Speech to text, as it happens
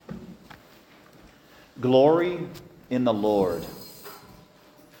Glory in the Lord.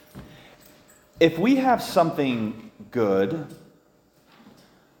 If we have something good,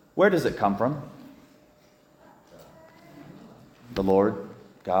 where does it come from? The Lord,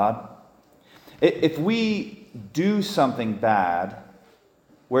 God. If we do something bad,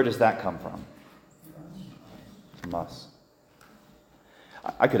 where does that come from? From us.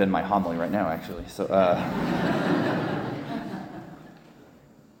 I could end my homily right now, actually.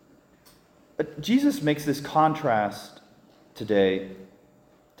 But Jesus makes this contrast today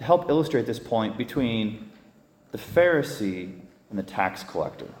to help illustrate this point between the Pharisee and the tax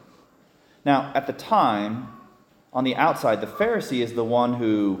collector. Now, at the time, on the outside, the Pharisee is the one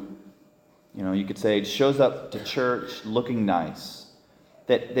who, you could say, shows up to church looking nice,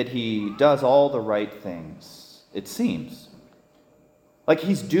 that he does all the right things, it seems. Like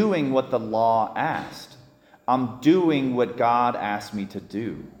he's doing what the law asked. I'm doing what God asked me to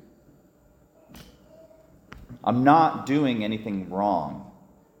do. I'm not doing anything wrong.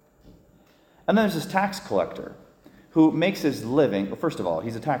 And then there's this tax collector who makes his living. Well, first of all,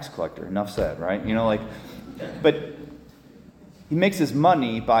 he's a tax collector. Enough said, right? But he makes his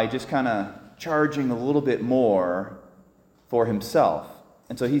money by just kind of charging a little bit more for himself.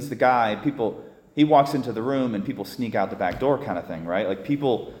 And so he's the guy, he walks into the room and people sneak out the back door kind of thing, right? Like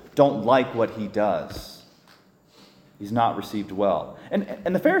people don't like what he does. He's not received well.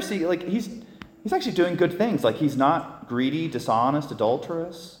 And the Pharisee, he's actually doing good things. Like he's not greedy, dishonest,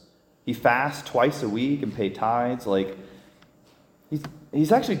 adulterous. He fasts twice a week and pays tithes. Like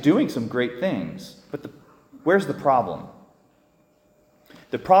he's actually doing some great things. But where's the problem?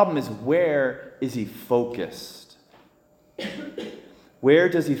 The problem is, where is he focused? Where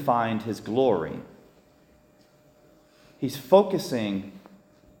does he find his glory? He's focusing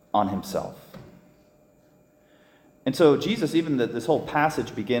on himself. And so Jesus, even this whole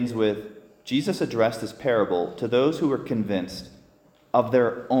passage begins with, Jesus addressed this parable to those who were convinced of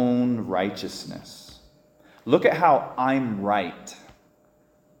their own righteousness. Look at how I'm right.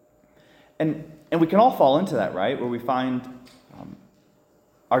 And we can all fall into that, right? Where we find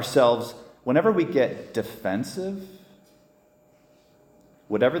ourselves, whenever we get defensive,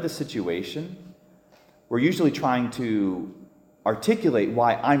 whatever the situation, we're usually trying to articulate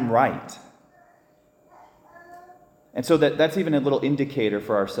why I'm right. And so that's even a little indicator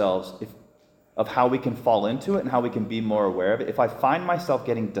for ourselves of how we can fall into it and how we can be more aware of it. If I find myself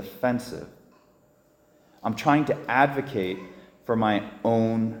getting defensive, I'm trying to advocate for my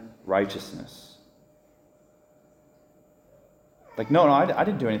own righteousness. No, I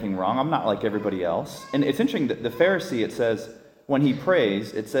didn't do anything wrong. I'm not like everybody else. And it's interesting that the Pharisee, it says, when he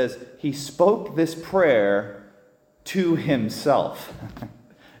prays, it says he spoke this prayer to himself.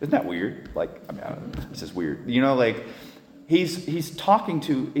 Isn't that weird? This is weird. He's talking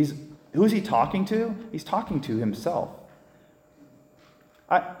to, who is he talking to? He's talking to himself.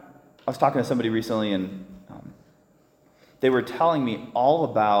 I was talking to somebody recently, and they were telling me all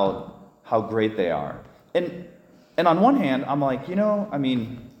about how great they are. And on one hand, I'm like,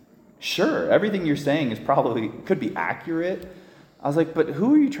 sure, everything you're saying could be accurate. I was like, but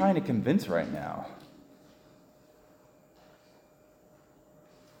who are you trying to convince right now?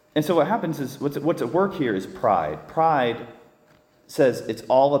 And so what happens is, what's at work here is pride. Pride says it's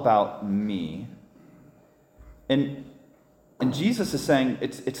all about me. And Jesus is saying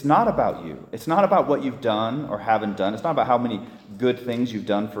it's not about you. It's not about what you've done or haven't done. It's not about how many good things you've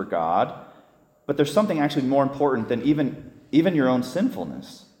done for God. But there's something actually more important than even your own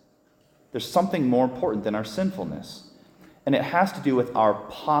sinfulness. There's something more important than our sinfulness. And it has to do with our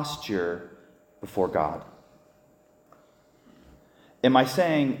posture before God. Am I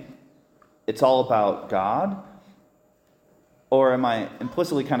saying it's all about God? Or am I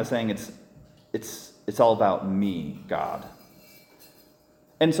implicitly kind of saying it's all about me, God?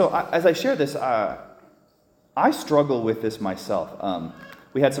 And so as I share this, I struggle with this myself.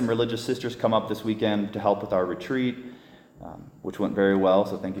 We had some religious sisters come up this weekend to help with our retreat, which went very well,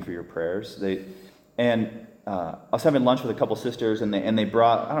 so thank you for your prayers. I was having lunch with a couple sisters, and they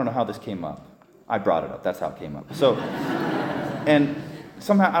brought, I don't know how this came up. I brought it up. That's how it came up. So, and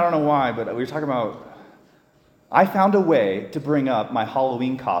somehow, I don't know why, but we were talking about, I found a way to bring up my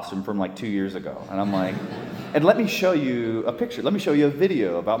Halloween costume from 2 years ago. And I'm like, and let me show you a picture. Let me show you a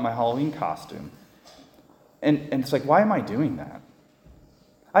video about my Halloween costume. And it's like, why am I doing that?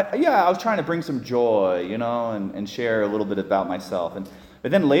 I was trying to bring some joy, and share a little bit about myself.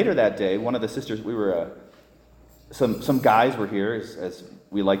 But then later that day, one of the sisters, we were, some guys were here, as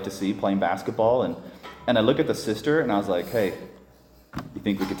we like to see, playing basketball. And I look at the sister, and I was like, hey, you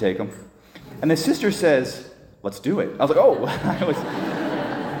think we could take them? And the sister says, let's do it. I was like, oh.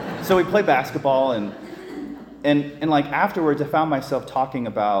 So we play basketball, and And like afterwards, I found myself talking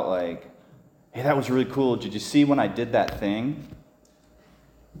about like, hey, that was really cool. Did you see when I did that thing?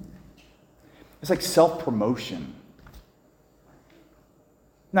 It's like self-promotion.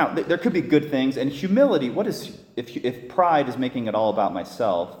 Now, there could be good things, and humility, what is, if pride is making it all about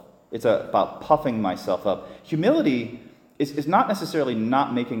myself, it's about puffing myself up. Humility is not necessarily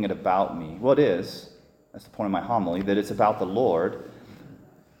not making it about me. Well, it is. That's the point of my homily, that it's about the Lord.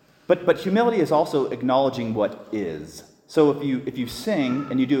 But humility is also acknowledging what is. So if you sing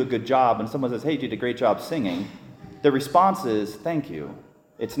and you do a good job, and someone says, hey, you did a great job singing, the response is, thank you.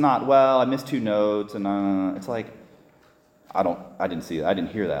 It's not, well, I missed 2 notes, and it's like, I didn't see that. I didn't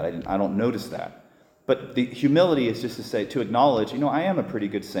hear that. I don't notice that. But the humility is just to acknowledge, I am a pretty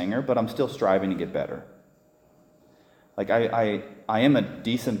good singer, but I'm still striving to get better. Like I am a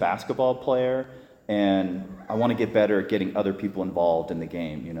decent basketball player, and I want to get better at getting other people involved in the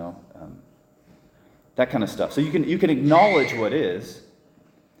game, that kind of stuff. So you can acknowledge what is,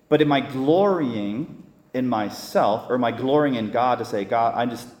 but am I glorying in myself, or am I glorying in God to say, God, I'm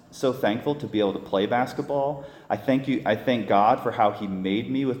just so thankful to be able to play basketball. I thank God for how he made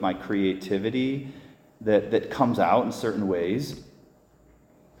me with my creativity that comes out in certain ways.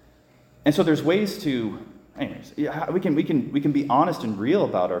 And so there's ways to, anyways, we can be honest and real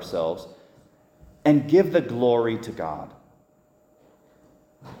about ourselves and give the glory to God.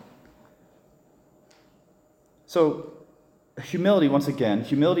 So humility, once again,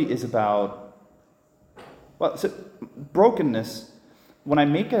 humility is about, brokenness. When I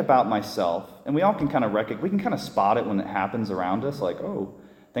make it about myself, and we all can kind of we can kind of spot it when it happens around us, like, oh,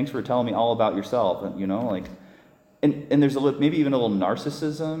 thanks for telling me all about yourself, and there's maybe even a little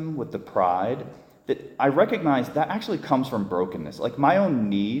narcissism with the pride, that I recognize that actually comes from brokenness. Like my own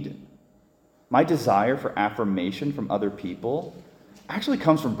need, my desire for affirmation from other people actually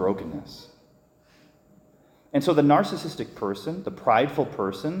comes from brokenness. And so the narcissistic person, the prideful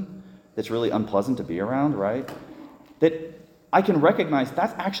person that's really unpleasant to be around, right? That I can recognize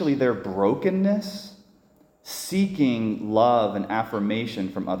that's actually their brokenness seeking love and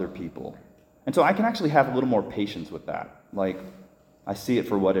affirmation from other people. And so I can actually have a little more patience with that. Like, I see it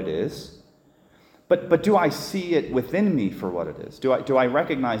for what it is. But do I see it within me for what it is? Do I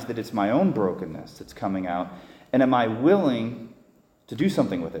recognize that it's my own brokenness that's coming out? And am I willing to do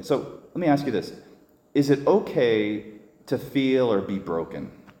something with it? So let me ask you this. Is it okay to feel or be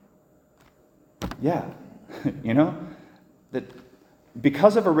broken? Yeah. That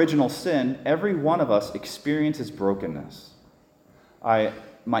because of original sin, every one of us experiences brokenness.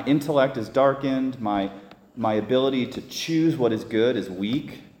 My intellect is darkened. My ability to choose what is good is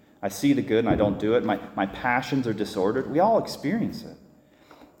weak. I see the good and I don't do it. My passions are disordered. We all experience it.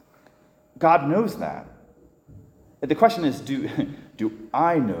 God knows that. The question is, do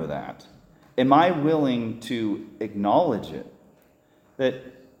I know that? Am I willing to acknowledge it? That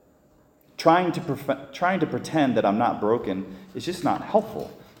trying to pretend that I'm not broken is just not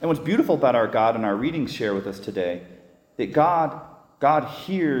helpful. And what's beautiful about our God, and our readings share with us today, that God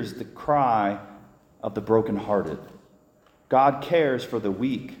hears the cry of the brokenhearted. God cares for the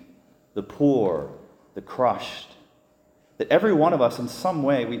weak, the poor, the crushed. That every one of us, in some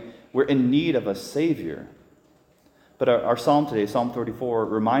way, we're in need of a Savior. But our psalm today, Psalm 34,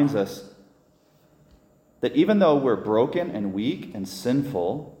 reminds us that even though we're broken and weak and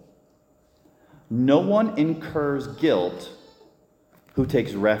sinful, no one incurs guilt who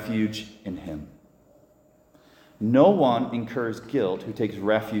takes refuge in him. No one incurs guilt who takes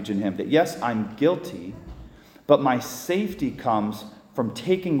refuge in him. That yes, I'm guilty, but my safety comes from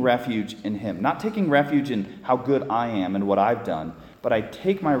taking refuge in him. Not taking refuge in how good I am and what I've done, but I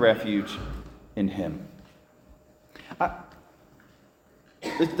take my refuge in him.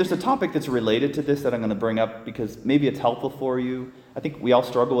 There's a topic that's related to this that I'm going to bring up because maybe it's helpful for you. I think we all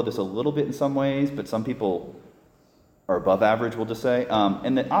struggle with this a little bit in some ways, but some people are above average, we'll just say.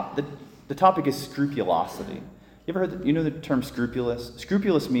 And the topic is scrupulosity. You ever heard the term scrupulous?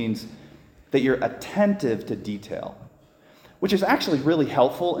 Scrupulous means that you're attentive to detail, which is actually really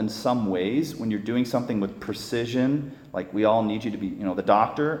helpful in some ways when you're doing something with precision. Like we all need you to be, the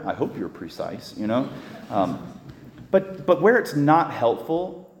doctor. I hope you're precise, But where it's not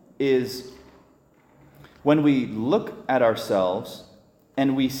helpful is when we look at ourselves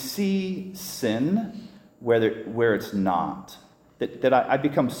and we see sin where it's not. That I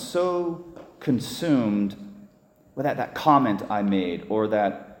become so consumed with that comment I made, or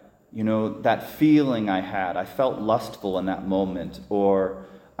that feeling I had. I felt lustful in that moment, or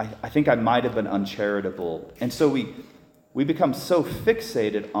I think I might have been uncharitable. And so we become so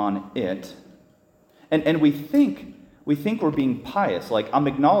fixated on it, and we think we think we're being pious. Like, I'm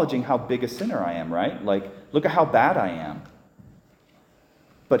acknowledging how big a sinner I am, right? Like, look at how bad I am.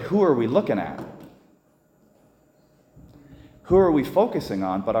 But who are we looking at? Who are we focusing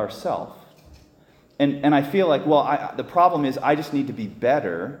on but ourselves? And I feel like, well, the problem is I just need to be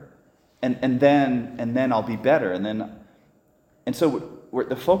better, and then I'll be better, and so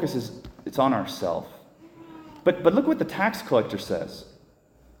the focus is it's on ourselves. But look what the tax collector says,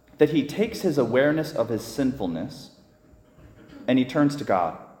 that he takes his awareness of his sinfulness and he turns to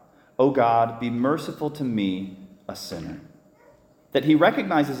God. "O God, be merciful to me, a sinner." That he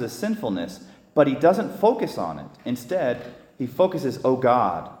recognizes his sinfulness, but he doesn't focus on it. Instead, he focuses, "O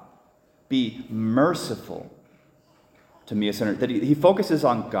God, be merciful to me, a sinner." That he focuses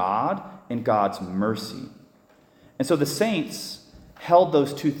on God and God's mercy. And so the saints held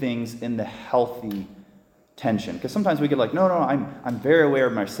those two things in the healthy tension. Because sometimes we get like, no, I'm very aware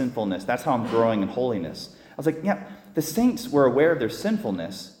of my sinfulness. That's how I'm growing in holiness. I was like, yeah, the saints were aware of their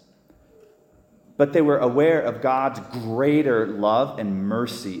sinfulness, but they were aware of God's greater love and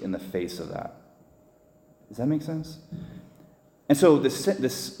mercy in the face of that. Does that make sense? And so the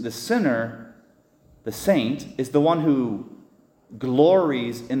sinner, the saint, is the one who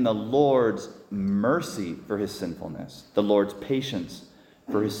glories in the Lord's mercy for his sinfulness, the Lord's patience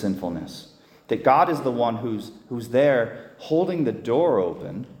for his sinfulness. That God is the one who's there holding the door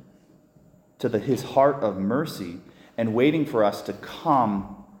open to his heart of mercy and waiting for us to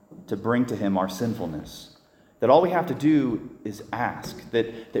come to bring to him our sinfulness. That all we have to do is ask.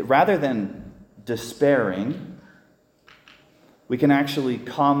 That rather than despairing, we can actually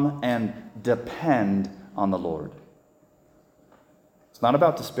come and depend on the Lord. It's not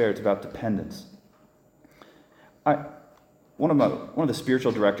about despair, it's about dependence. One of the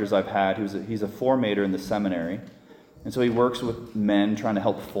spiritual directors I've had, he's a formator in the seminary, and so he works with men trying to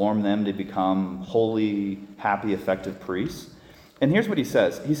help form them to become holy, happy, effective priests. And here's what he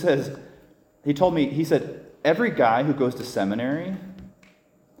says. He said, every guy who goes to seminary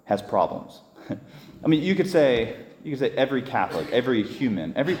has problems. I mean, you could say every Catholic, every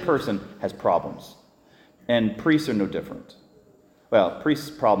human, every person has problems. And priests are no different. Well, priests'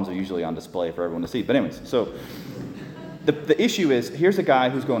 problems are usually on display for everyone to see. But anyways, so the issue is, here's a guy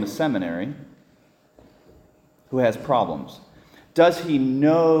who's going to seminary who has problems. Does he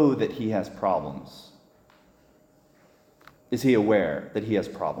know that he has problems? Is he aware that he has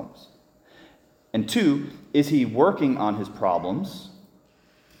problems? And 2, is he working on his problems?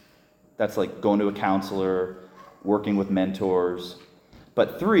 That's like going to a counselor, working with mentors.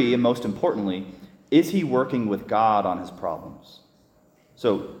 But 3, and most importantly, is he working with God on his problems?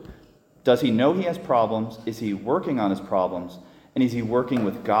 So, does he know he has problems? Is he working on his problems? And is he working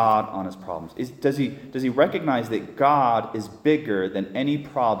with God on his problems? Does he recognize that God is bigger than any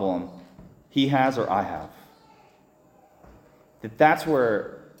problem he has or I have? That's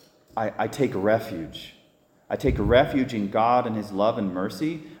where I take refuge. I take refuge in God and his love and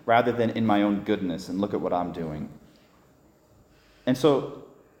mercy rather than in my own goodness and look at what I'm doing. And so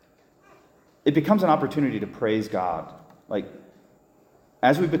it becomes an opportunity to praise God. Like,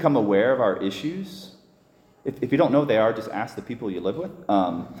 as we become aware of our issues, if you don't know what they are, just ask the people you live with.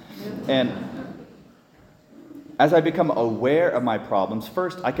 And as I become aware of my problems,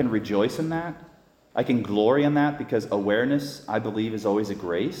 first, I can rejoice in that. I can glory in that because awareness, I believe, is always a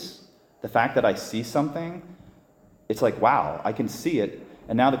grace. The fact that I see something, it's like, wow, I can see it.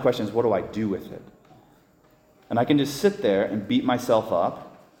 And now the question is, what do I do with it? And I can just sit there and beat myself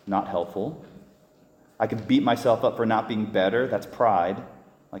up, not helpful. I can beat myself up for not being better, that's pride.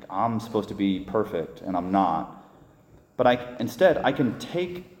 Like, I'm supposed to be perfect, and I'm not. But instead, I can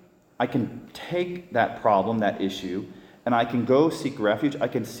take that problem, that issue, and I can go seek refuge. I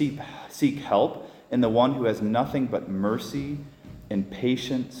can seek help in the one who has nothing but mercy and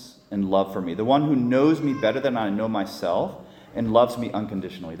patience and love for me. The one who knows me better than I know myself and loves me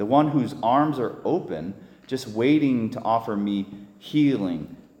unconditionally. The one whose arms are open, just waiting to offer me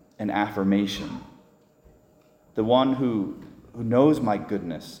healing and affirmation. The one who knows my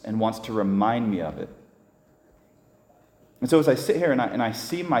goodness and wants to remind me of it. And so as I sit here and I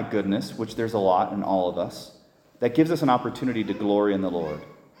see my goodness, which there's a lot in all of us, that gives us an opportunity to glory in the Lord.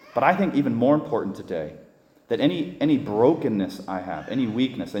 But I think even more important today, that any brokenness I have, any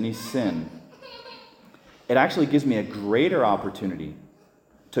weakness, any sin, it actually gives me a greater opportunity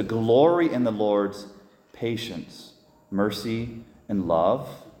to glory in the Lord's patience, mercy, and love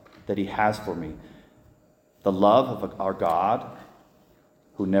that he has for me. The love of our God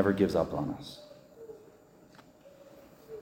who never gives up on us.